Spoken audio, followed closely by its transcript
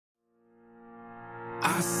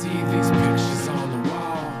I see these pictures on the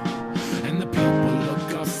wall, and the people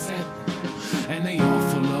look upset, and they all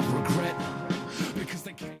full of regret because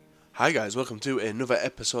they can't. Hi guys, welcome to another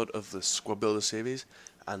episode of the Squad Builder series,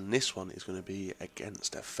 and this one is going to be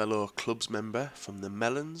against a fellow clubs member from the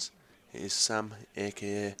Melons. It is Sam,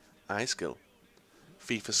 aka iSkill.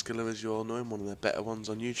 Fifa skiller, as you all know him, one of the better ones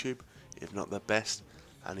on YouTube, if not the best,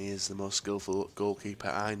 and he is the most skillful goalkeeper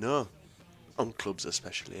I know, on clubs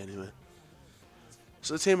especially anyway.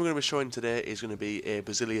 So the team we're going to be showing today is going to be a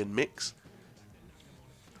Brazilian mix,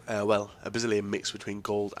 a Brazilian mix between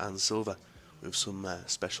gold and silver, with some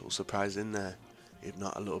special surprise in there, if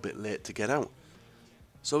not a little bit late to get out.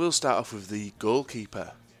 So we'll start off with the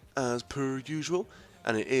goalkeeper, as per usual,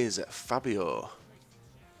 and it is Fabio.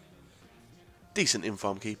 Decent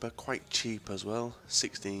inform keeper, quite cheap as well,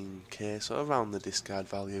 16k, so around the discard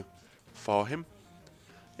value for him.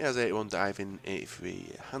 He has 81 diving,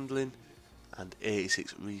 83 handling, and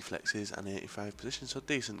 86 reflexes and 85 position, so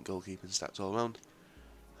decent goalkeeping stats all round,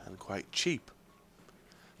 and quite cheap.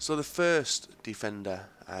 So the first defender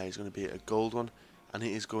is going to be a gold one, and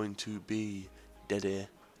it is going to be Dede.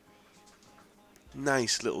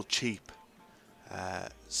 Nice little cheap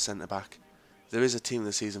centre back. There is a team of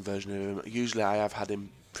the season version of him. Usually I have had him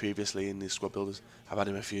previously in the squad builders. I've had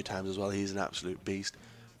him a few times as well. He's an absolute beast.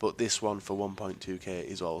 But this one for 1.2k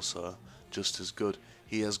is also just as good.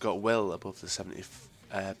 He has got well above the 70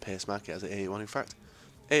 pace mark. He has an 81 in fact.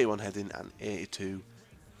 81 heading and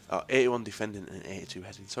 81 defending and 82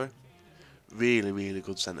 heading, sorry. Really, really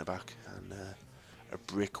good centre back, and a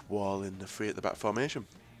brick wall in the three at the back formation.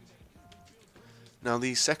 Now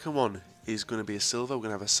the second one is going to be a silver. We're going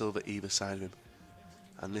to have a silver either side of him,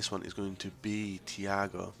 and this one is going to be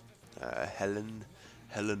Thiago Heleno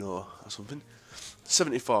or something.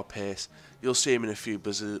 74 pace. You'll see him in a few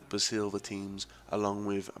Brazil teams, along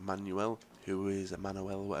with Manuel, who is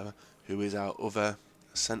our other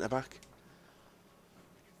centre back.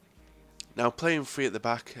 Now playing three at the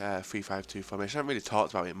back, 3-5-2 formation. I haven't really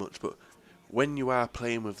talked about it much, but when you are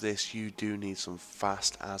playing with this, you do need some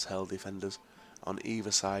fast as hell defenders on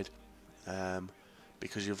either side,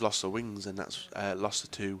 because you've lost the wings, and that's lost the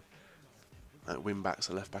two wing backs,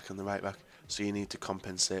 the left back and the right back, so you need to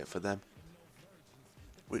compensate for them,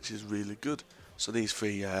 which is really good. So these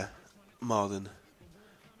three more than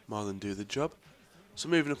do the job. So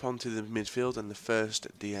moving up onto the midfield, and the first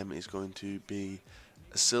DM is going to be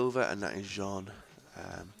a silver, and that is Jean.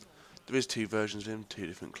 There is two versions of him, two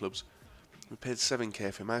different clubs. We paid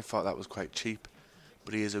 7k for him. I thought that was quite cheap,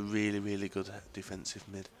 but he is a really, really good defensive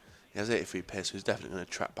mid. He has 83 pace, so he's definitely going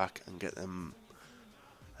to track back and get them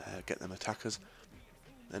attackers.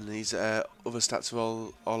 And his other stats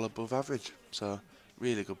are all above average, so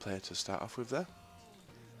really good player to start off with there.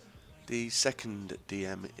 The second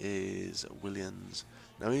DM is Williams.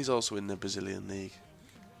 Now he's also in the Brazilian league.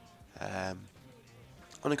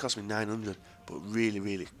 Only cost me 900, but really,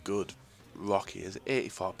 really good. Rocky is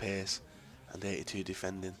 84 pace and 82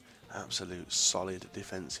 defending. Absolute solid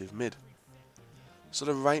defensive mid. So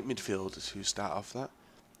the right midfield to start off that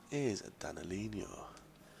is dailyrender.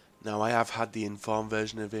 Now I have had the inform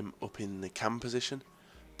version of him up in the cam position,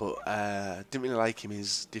 but didn't really like him.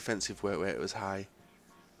 His defensive work rate was high,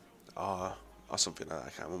 or something like that. I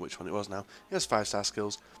can't remember which one it was now. He has 5-star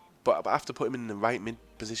skills, but after putting him in the right mid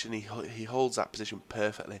position, he holds that position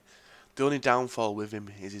perfectly. The only downfall with him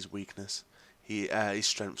is his weakness. His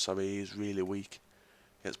strength, sorry, he is really weak.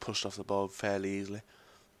 He gets pushed off the ball fairly easily.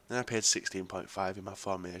 And I paid 16.5 in my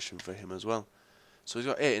formation for him as well. So he's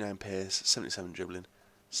got 89 pace, 77 dribbling,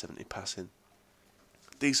 70 passing.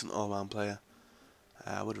 Decent all-round player.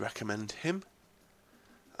 I would recommend him.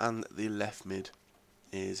 And the left mid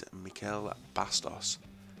is Mikel Bastos.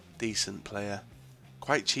 Decent player.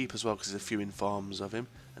 Quite cheap as well, because there's a few informs of him.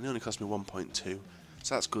 And he only cost me 1.2.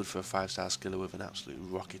 So that's good for a 5-star skiller with an absolute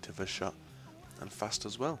rocket of a shot. And fast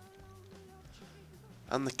as well.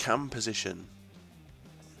 And the cam position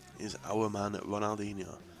is our man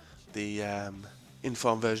Ronaldinho. The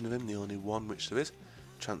inform version of him, the only one which there is,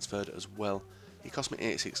 transferred as well. He cost me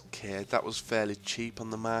 86k. That was fairly cheap on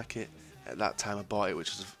the market at that time I bought it,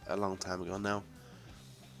 which was a long time ago now.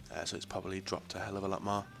 So it's probably dropped a hell of a lot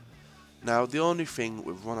more. Now the only thing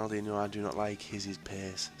with Ronaldinho I do not like is his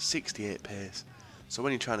pace, 68 pace. So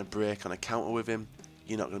when you're trying to break on a counter with him,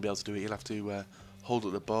 you're not going to be able to do it. You'll have to hold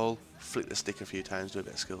up the ball, flick the stick a few times, do a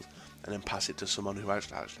bit of skills, and then pass it to someone who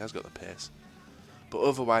actually has got the pace. But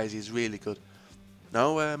otherwise he's really good.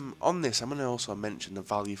 Now on this I'm going to also mention the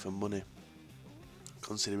value for money,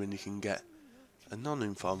 considering you can get a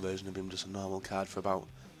non-inform version of him, just a normal card, for about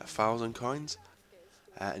 1,000 coins,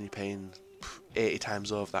 and you're paying 80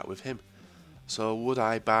 times over that with him. So would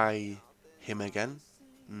I buy him again?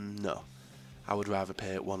 No. I would rather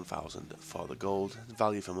pay 1,000 for the gold. The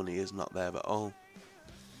value for money is not there at all.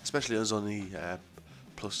 Especially as only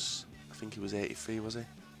plus, I think he was 83, was he?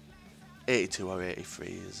 82 or 83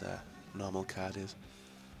 is normal card is.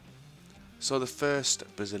 So the first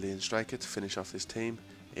Brazilian striker to finish off this team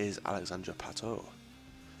is Alexandre Pato.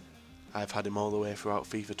 I've had him all the way throughout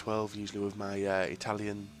FIFA 12, usually with my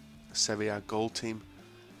Italian Serie A gold team.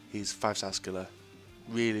 He's 5-star skiller,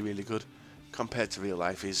 really, really good. Compared to real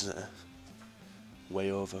life, he's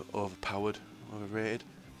way overpowered, overrated.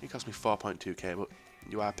 He cost me 4.2k, but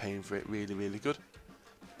you are paying for it. Really, really good.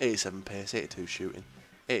 87 pace, 82 shooting,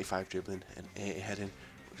 85 dribbling, and 80 heading,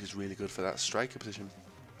 which is really good for that striker position.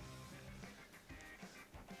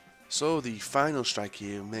 So the final striker,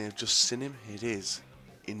 you may have just seen him. It is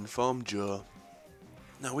Informed Joe.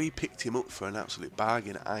 Now we picked him up for an absolute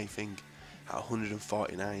bargain, I think, at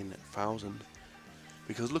 149,000.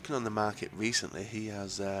 Because looking on the market recently, he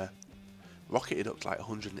has rocketed up to like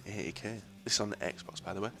 180k. This is on the Xbox,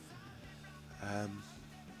 by the way. Yeah,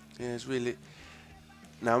 it's really.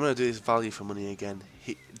 Now I'm going to do this value for money again.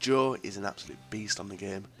 Joe is an absolute beast on the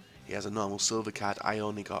game. He has a normal silver card. I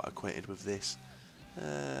only got acquainted with this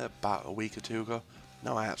about a week or two ago.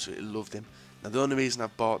 Now I absolutely loved him. Now the only reason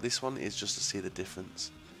I've bought this one is just to see the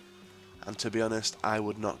difference. And to be honest, I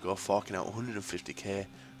would not go forking out 150k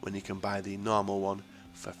when you can buy the normal one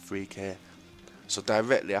for 3k. So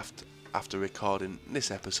directly after recording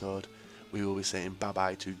this episode, we will be saying bye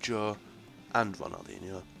bye to Joe and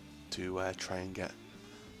Ronaldinho to try and get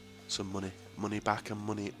some money back and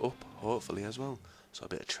money up, hopefully as well. So a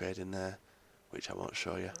bit of trading there, which I won't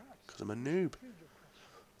show you because I'm a noob.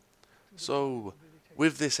 So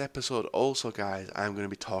with this episode also, guys, I'm going to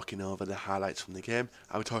be talking over the highlights from the game.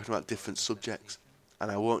 I'll be talking about different subjects, and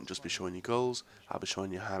I won't just be showing you goals. I'll be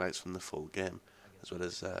showing you highlights from the full game, as well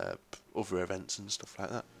as other events and stuff like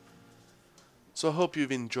that. So I hope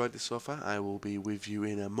you've enjoyed this so far. I will be with you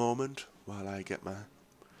in a moment while I get my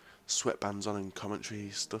sweatbands on and commentary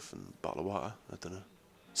stuff and bottle of water. I don't know,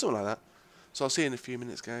 something like that. So I'll see you in a few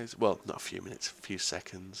minutes, guys. Well, not a few minutes, a few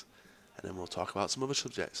seconds, and then we'll talk about some other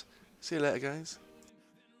subjects. See you later, guys.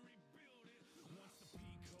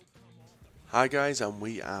 Hi guys, and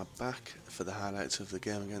we are back for the highlights of the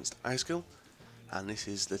game against iSkill, and this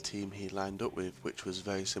is the team he lined up with, which was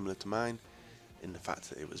very similar to mine in the fact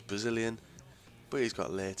that it was Brazilian, but he's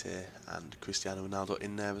got Leite and Cristiano Ronaldo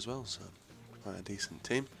in there as well, so quite a decent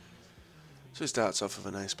team. So he starts off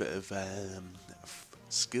with a nice bit of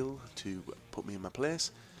skill to put me in my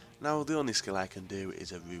place. Now the only skill I can do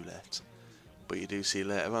is a roulette, but you do see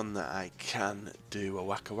later on that I can do a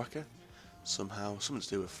waka waka. Somehow, something to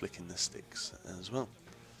do with flicking the sticks as well.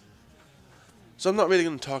 So I'm not really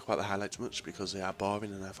going to talk about the highlights much because they are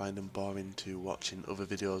boring, and I find them boring to watch in other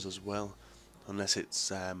videos as well, unless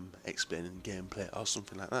it's explaining gameplay or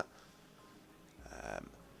something like that.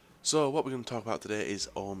 So what we're going to talk about today is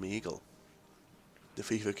Omegle. The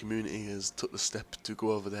FIFA community has took the step to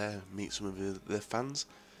go over there, meet some of their fans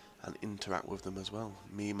and interact with them as well,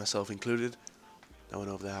 me myself included. I went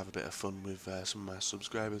over there, have a bit of fun with some of my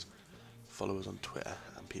subscribers, followers on Twitter,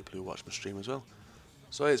 and people who watch my stream as well.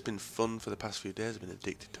 So it's been fun for the past few days. I've been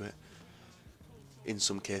addicted to it. In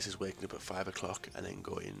some cases waking up at 5 o'clock and then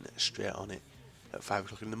going straight on it at 5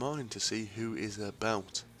 o'clock in the morning to see who is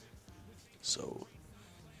about. So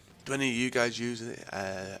do any of you guys use it?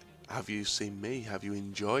 Have you seen me? Have you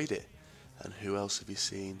enjoyed it? And who else have you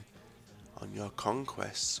seen on your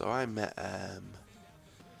conquests? So I met a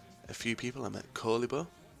few people. I met Colibo.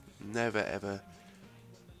 Never ever.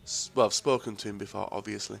 Well, I've spoken to him before,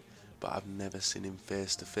 obviously, but I've never seen him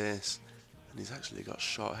face to face. And he's actually got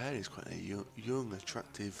short hair. He's quite a young,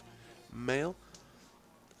 attractive male.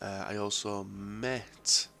 I also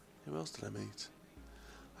met. Who else did I meet?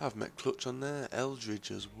 I've met Clutch on there, Eldridge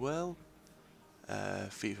as well.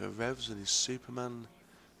 FIFA Revs and his Superman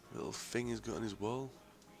little thing he's got on his wall,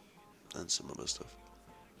 and some other stuff.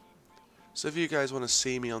 So if you guys want to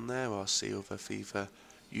see me on there or see other FIFA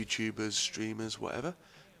YouTubers, streamers, whatever,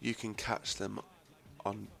 you can catch them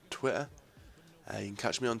on Twitter. You can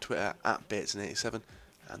catch me on Twitter at Bateson87,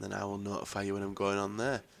 and then I will notify you when I'm going on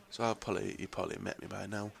there. So you probably met me by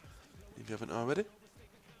now if you haven't already.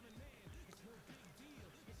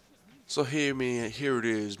 So here it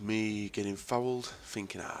is, me getting fouled,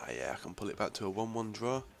 thinking, yeah, I can pull it back to a 1-1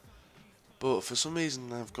 draw. But for some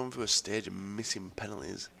reason I've gone through a stage of missing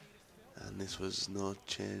penalties, and this was no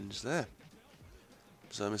change there.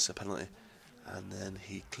 So I missed a penalty, and then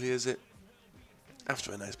he clears it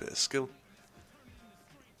after a nice bit of skill,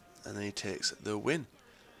 and then he takes the win.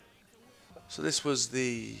 So this was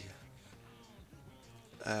the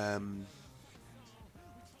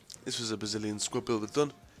This was a Brazilian squad builder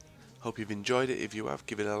done. Hope you've enjoyed it. If you have,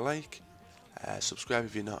 give it a like, subscribe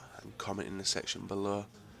if you're not, and comment in the section below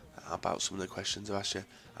about some of the questions I've asked you,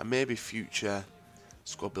 and maybe future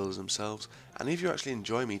squad builders themselves. And if you actually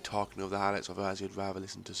enjoy me talking over the highlights, otherwise you'd rather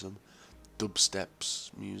listen to some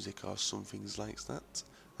dubsteps music or some things like that,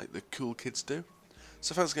 like the cool kids do.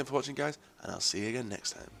 So thanks again for watching, guys, and I'll see you again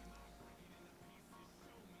next time.